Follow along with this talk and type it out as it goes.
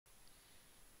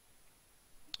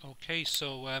Okay,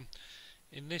 so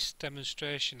in this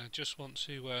demonstration I just want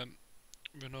to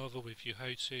run over with you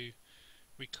how to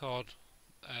record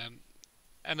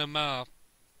NMR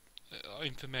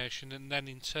information and then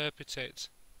interpret it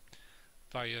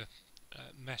via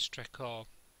Mestrc or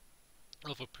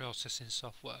other processing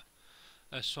software.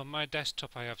 So on my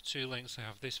desktop I have two links. I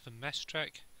have this for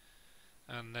Mestrc,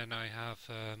 and then I have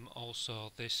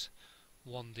also this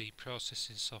 1D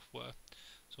processing software.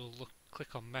 So we'll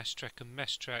click on Mestrc, and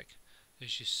Mestrc,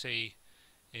 as you see,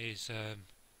 is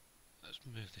let's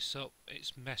move this up.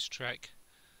 It's Mestrc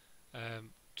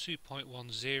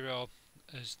 2.10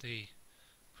 as the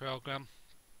program.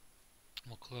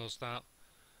 We'll close that,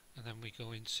 and then we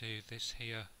go into this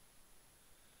here,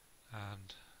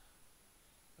 and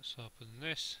let's open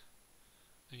this,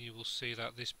 and you will see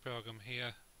that this program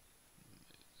here,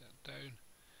 that down,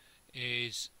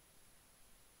 is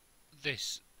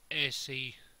this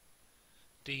ACD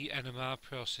NMR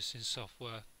processing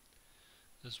software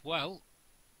as well.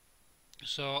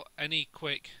 So any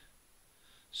quick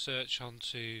search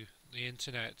onto the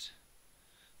internet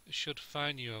should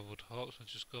find you, I would hope. So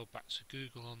just go back to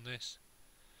Google on this.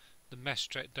 The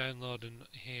Mestrc download, and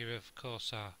here of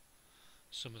course are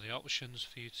some of the options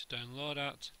for you to download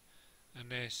at, and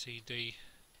ACD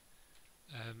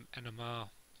NMR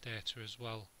data as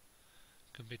well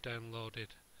can be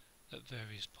downloaded at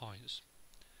various points.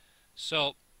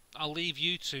 So I'll leave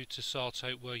you two to sort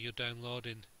out where you're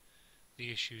downloading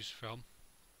the issues from,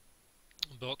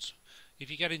 but if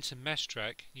you get into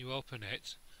Mestrc, you open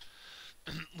it,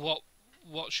 what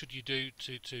should you do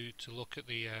to look at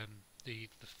the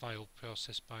file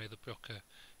processed by the Brucker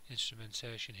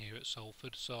instrumentation here at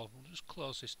Salford? So we'll just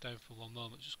close this down for one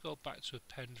moment, just go back to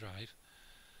a pen drive.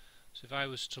 So if I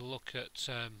was to look at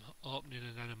opening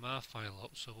an NMR file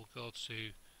up, so we'll go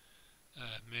to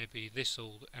maybe this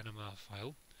old NMR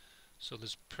file. So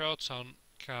there's proton,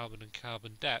 carbon and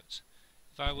carbon depth.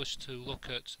 If I was to look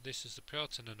at this as the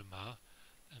proton NMR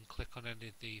and click on any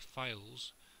of the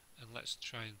files, and let's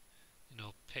try and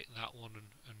pick that one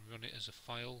and run it as a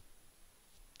file,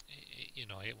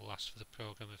 it will ask for the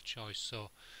program of choice. So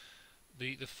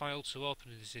the file to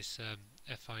open is this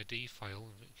FID file.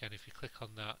 Again, if you click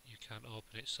on that, you can't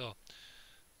open it. So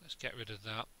let's get rid of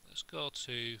that. Let's go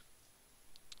to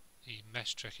the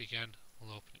Mestrc again.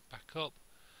 We'll open it back up.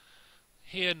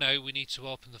 Here now we need to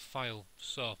open the file.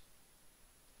 So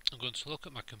I'm going to look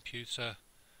at my computer,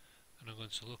 and I'm going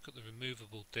to look at the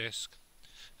removable disk,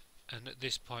 and at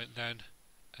this point then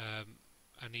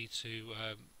I need to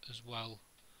as well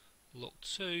look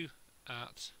too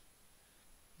at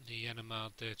the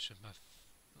NMR data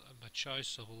of my choice.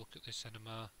 So we'll look at this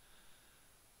NMR.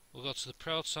 We'll go to the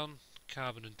proton,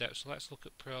 carbon and depth. So let's look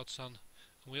at proton,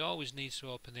 and we always need to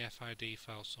open the FID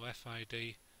file. So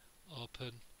FID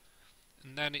open,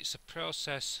 and then it's a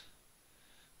process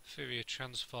Fourier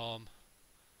transform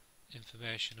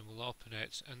information, and we'll open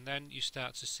it, and then you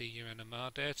start to see your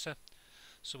NMR data.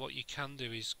 So what you can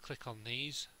do is click on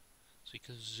these, so you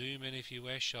can zoom in if you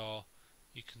wish, or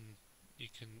you can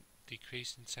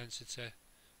decrease intensity,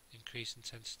 increase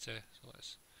intensity. So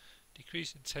let's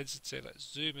decrease intensity,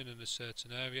 let's zoom in a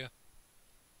certain area.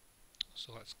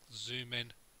 So let's zoom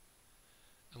in,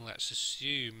 and let's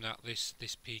assume that this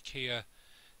peak here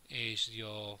is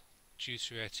your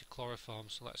deuterated chloroform.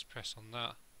 So let's press on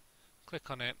that, click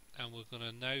on it, and we're going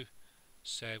to now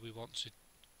say we want to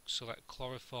select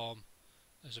chloroform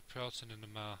as a proton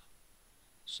NMR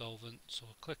solvent. So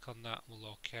we'll click on that, we'll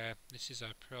OK. This is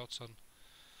our proton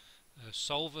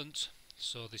solvent.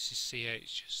 So this is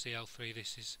CHCl3,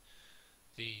 this is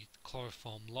the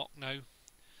chloroform lock now.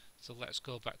 So let's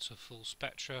go back to full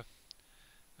spectra,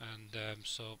 and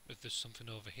so if there's something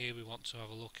over here we want to have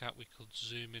a look at, we could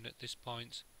zoom in at this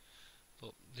point,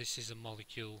 but this is a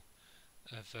molecule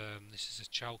of this is a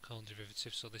chalcone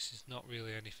derivative, so this is not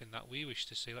really anything that we wish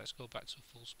to see. Let's go back to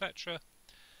full spectra,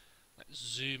 let's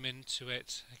zoom into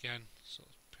it again, so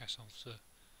press on to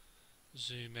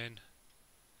zoom in,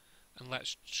 and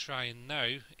let's try and now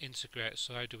integrate.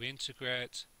 So how do we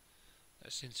integrate?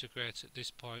 Let's integrate at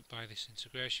this point by this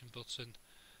integration button,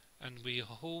 and we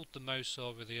hold the mouse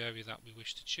over the area that we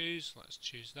wish to choose. Let's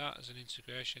choose that as an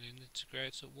integration, and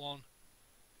integrate at 1,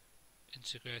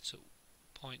 integrate at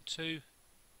 0.2,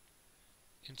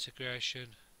 integration,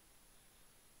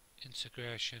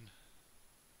 integration,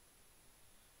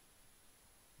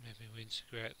 maybe we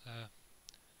integrate there,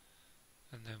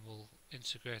 and then we'll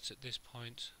integrate at this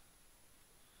point.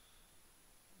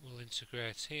 We'll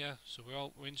integrate here, so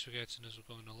we're integrating as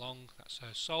we're going along. That's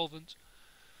our solvent.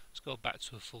 Let's go back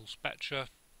to a full spectra.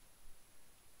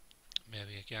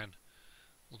 Maybe again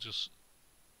we'll just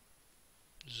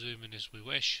zoom in as we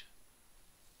wish.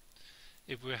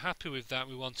 If we're happy with that,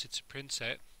 we wanted to print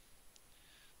it,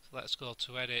 so let's go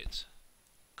to edit,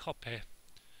 copy,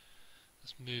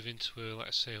 let's move into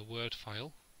let's say a Word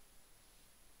file,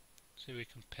 see if we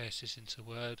can paste this into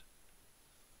Word,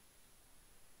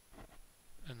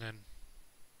 and then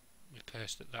we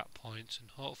paste at that point, and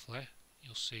hopefully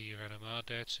you'll see your NMR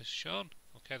data shown.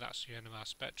 Okay, that's your NMR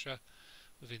spectra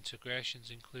with integrations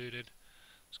included.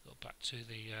 Let's go back to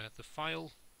the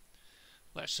file.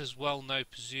 Let's as well now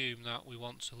presume that we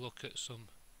want to look at some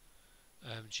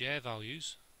J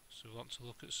values. So we want to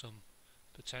look at some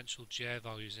potential J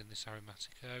values in this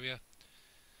aromatic area.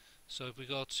 So if we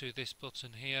go to this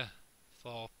button here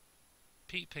for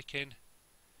peak picking,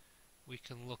 we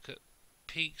can look at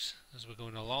peaks as we're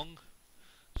going along.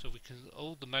 So we can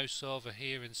hold the mouse over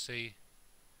here and see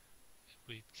if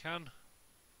we can.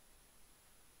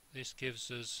 This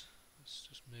gives us, let's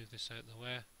just move this out of the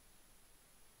way.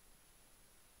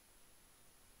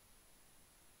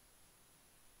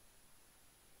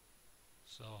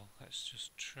 So let's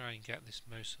just try and get this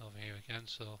mouse over here again.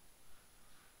 So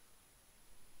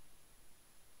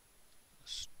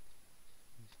let's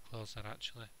close that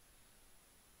actually.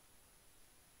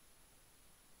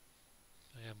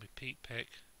 And we peak pick,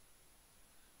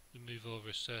 we move over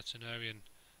a certain area and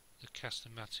the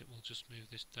Castomatic will just move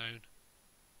this down.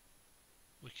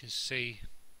 We can see,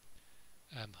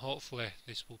 hopefully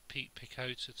this will peak pick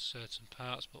out at certain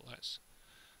parts, but let's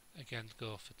again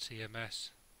go for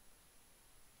TMS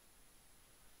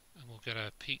and we'll get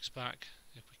our peaks back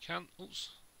if we can. Oops,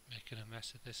 making a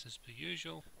mess of this as per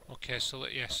usual. Okay, so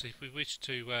yes, if we wish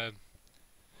to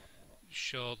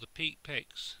show the peak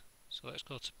picks, so let's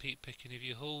go to peak picking. If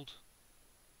you hold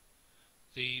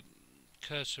the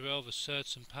cursor over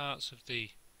certain parts of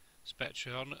the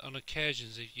spectra, on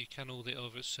occasions if you can hold it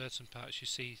over at certain parts, you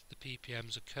see the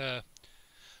ppms occur.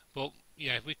 But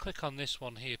yeah, if we click on this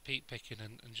one here, peak picking,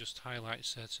 and just highlight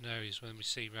certain areas, when we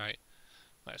see, right,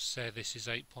 let's say this is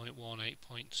 8.1,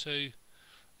 8.2,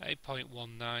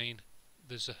 8.19,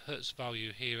 there's a Hertz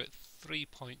value here at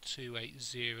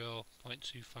 3.280,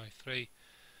 0.253.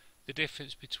 The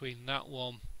difference between that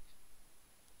one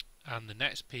and the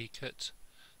next peak at,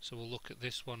 so we'll look at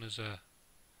this one as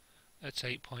at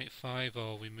 8.5,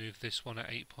 or we move this one at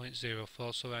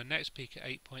 8.04. So our next peak at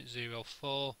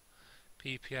 8.04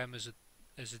 ppm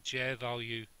as a J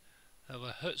value of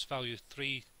a Hertz value of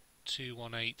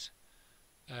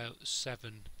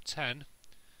 3218710.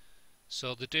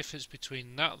 So the difference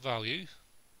between that value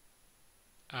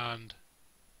and,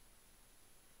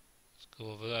 let's go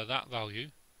over there, that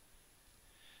value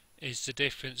is the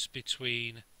difference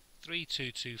between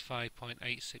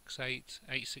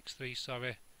 3225.863,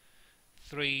 sorry,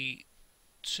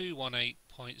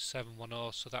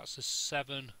 3218.710, so that's a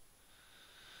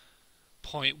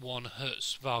 7.1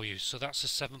 Hertz value. So that's a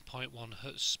 7.1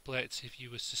 Hertz split if you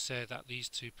were to say that these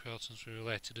two protons were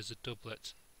related as a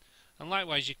doublet. And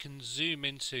likewise you can zoom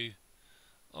into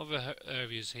other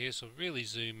areas here, so really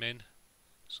zoom in,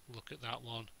 let's look at that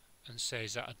one and say,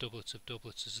 is that a doublet of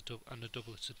doublets and a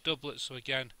doublet of doublets. So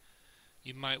again,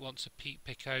 you might want to peak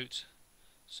pick out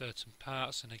certain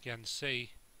parts and again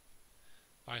see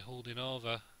by holding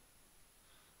over,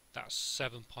 that's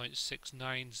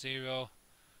 7.690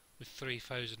 with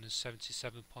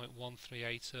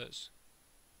 3077.138 Hertz,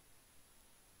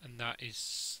 and that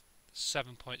is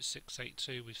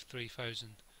 7.682 with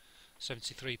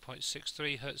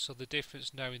 3073.63 Hertz. So the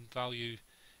difference now in value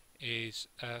is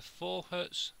 4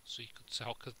 Hertz, so you could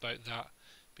talk about that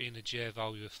being a J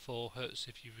value of 4 Hertz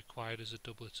if you required as a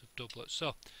doublet of doublets.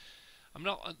 So I'm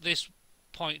not at this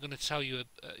point going to tell you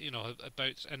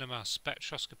about NMR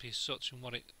spectroscopy as such and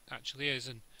what it actually is,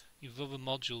 and you've other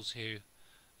modules here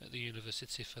at the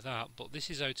university for that, but this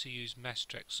is how to use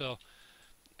Mestrec. So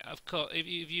of course if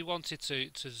you wanted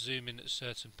to zoom in at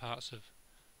certain parts of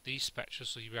these spectra,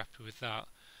 so you're happy with that,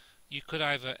 you could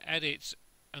either edit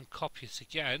and copy it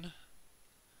again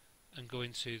and go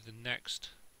into the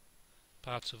next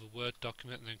part of a Word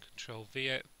document and then Control V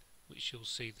it, which you'll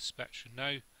see the spectra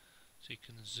now, so you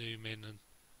can zoom in and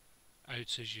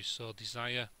out as you so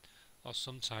desire. Or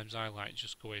sometimes I like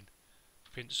just going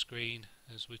print screen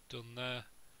as we've done there,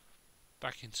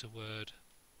 back into Word,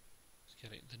 let's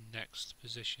get it in the next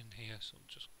position here, so I'll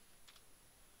just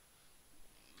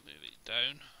move it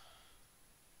down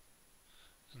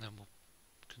and then we'll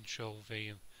Control V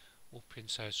and we'll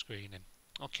print our screen in.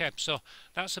 Okay, so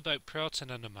that's about proton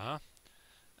NMR.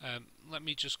 Let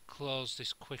me just close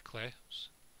this quickly.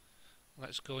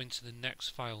 Let's go into the next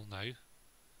file now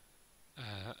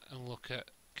and look at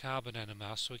carbon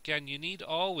NMR. So again, you need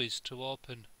always to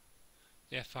open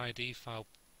the FID file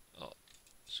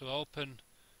So open,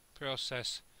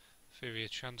 process, Fourier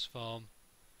transform,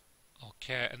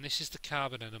 OK, and this is the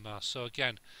carbon NMR. So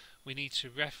again, we need to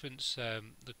reference the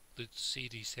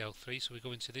CDCl3, so we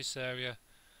go into this area,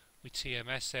 we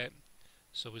TMS it,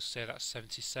 so we'll say that's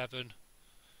 77,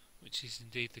 which is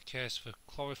indeed the case for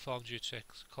chloroform. Due to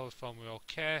chloroform we're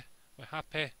OK, we're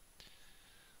happy.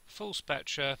 Full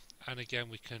spectra, and again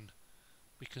we can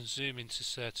zoom into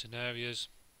certain areas.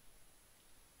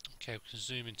 Okay, we can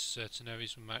zoom into certain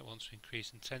areas. We might want to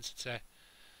increase intensity.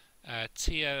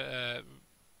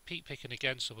 Peak picking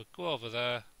again, so we'll go over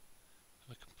there.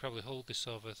 We can probably hold this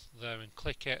over there and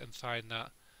click it and find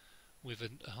that with a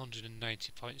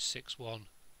 190.61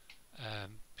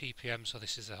 ppm. So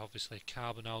this is obviously a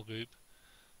carbonyl group.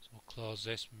 So we'll close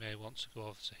this. We may want to go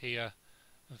over to here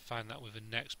and find that with a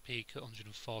next peak at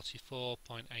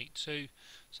 144.82.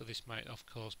 So this might of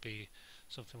course be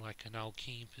something like an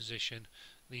alkene position.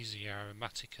 These are your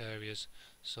aromatic areas,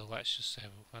 so let's just say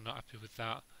we're not happy with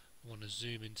that. We want to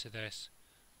zoom into this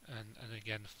and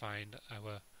again find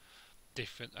our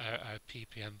different our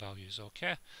ppm values.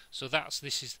 Okay, so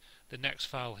this is the next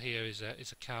file here is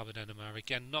a carbon NMR.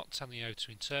 Again, not telling you how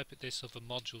to interpret this, other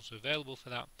modules are available for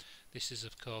that. This is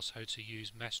of course how to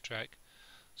use Mestrec.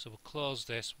 So we'll close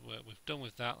this, we've done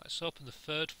with that. Let's open the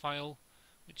third file,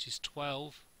 which is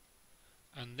 12,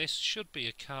 and this should be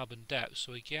a carbon depth.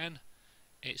 So again,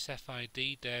 it's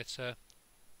FID data,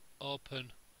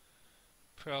 open,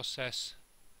 process,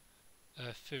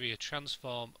 Fourier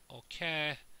transform,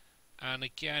 OK, and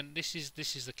again this is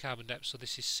the carbon depth, so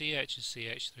this is CH and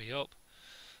CH3 up.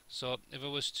 So if I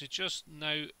was to just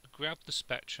now grab the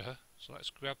spectra, so let's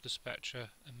grab the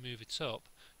spectra and move it up,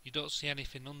 you don't see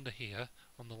anything under here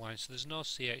on the line, so there's no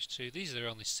CH2, these are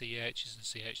only CHs and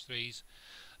CH3s.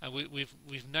 And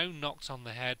we've now knocked on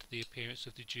the head the appearance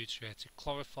of the deuterated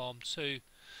chloroform too.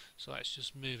 So let's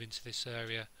just move into this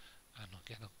area, and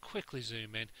again I'll quickly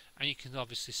zoom in, and you can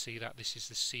obviously see that this is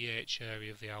the CH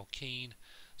area of the alkene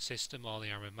system or the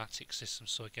aromatic system.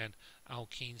 So again,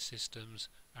 alkene systems,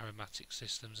 aromatic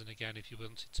systems, and again if you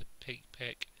wanted to peak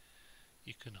pick,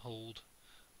 you can hold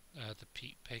the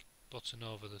peak pick button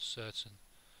over the certain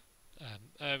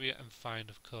area and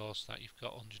find of course that you've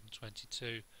got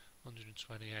 122,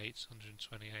 128,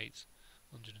 128,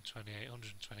 128,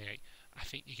 128. I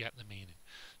think you get the meaning.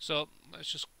 So let's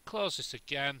just close this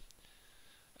again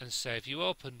and say if you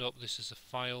opened up this as a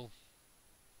file,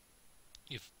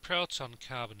 you've proton,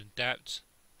 carbon and depth,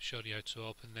 showed you how to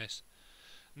open this.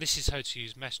 And this is how to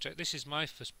use Mestrec. This is my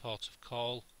first port of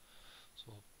call, so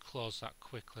we'll close that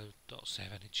quickly, don't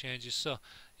save any changes. So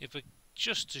if I,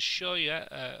 just to show you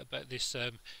about this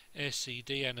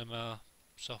ACD NMR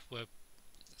software,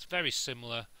 it's very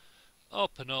similar.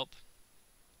 Open up.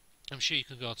 I'm sure you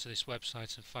can go to this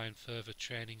website and find further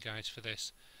training guides for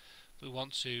this. We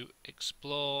want to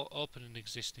explore, open an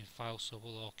existing file, so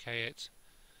we'll OK it.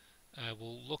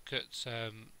 We'll look at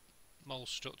mole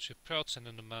structure, proton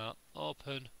NMR,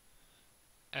 open,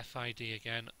 FID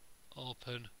again,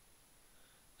 open,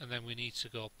 and then we need to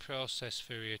go process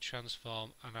Fourier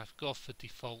transform, and I've got for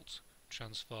default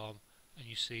transform, and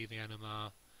you see the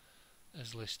NMR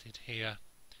as listed here.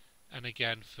 And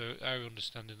again, for our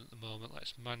understanding at the moment,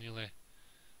 let's manually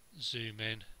zoom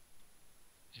in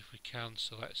if we can.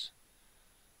 So let's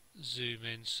zoom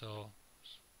in, so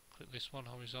click this one,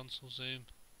 horizontal zoom.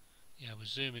 Yeah, we're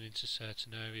zooming into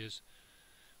certain areas.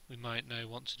 We might now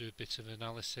want to do a bit of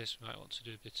analysis, we might want to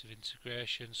do a bit of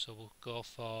integration, so we'll go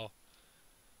for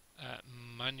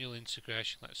manual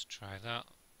integration. Let's try that.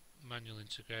 Manual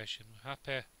integration, we're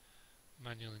happy.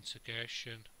 Manual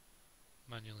integration,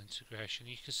 manual integration.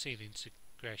 You can see the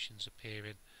integrations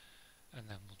appearing, and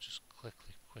then we'll just click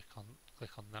on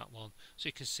that one. So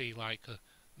you can see like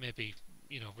maybe,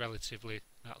 you know, relatively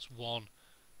that's 1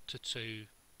 to 2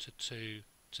 to 2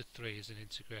 to 3 as an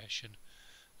integration.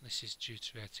 And this is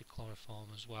deuterated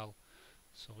chloroform as well,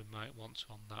 so we might want to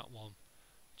on that one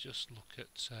just look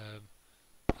at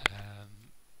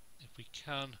if we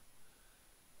can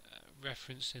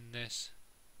reference in this.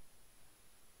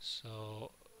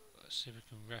 So let's see if we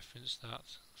can reference that.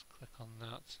 Let's click on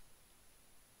that.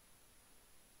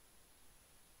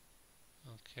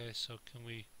 Okay, so can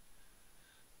we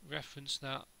reference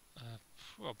that?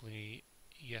 Probably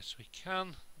yes, we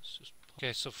can. Let's just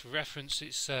okay, so for reference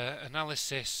it's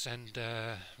analysis and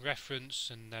reference,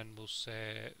 and then we'll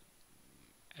say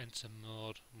enter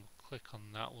mode, and we'll click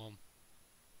on that one.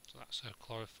 So that's our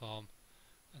chloroform,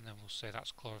 and then we'll say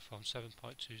that's chloroform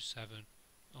 7.27.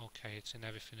 Okay, it's in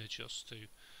everything adjusts to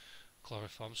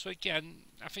chloroform. So again,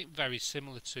 I think very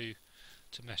similar to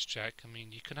Mestrec. I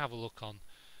mean, you can have a look on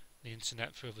the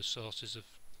internet for other sources of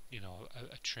you know,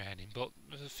 a training. But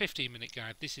as a 15-minute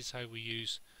guide, this is how we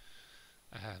use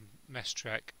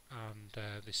Mestrec and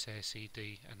this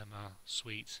ACD NMR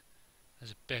suite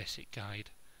as a basic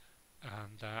guide.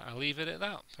 And I'll leave it at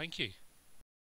that. Thank you.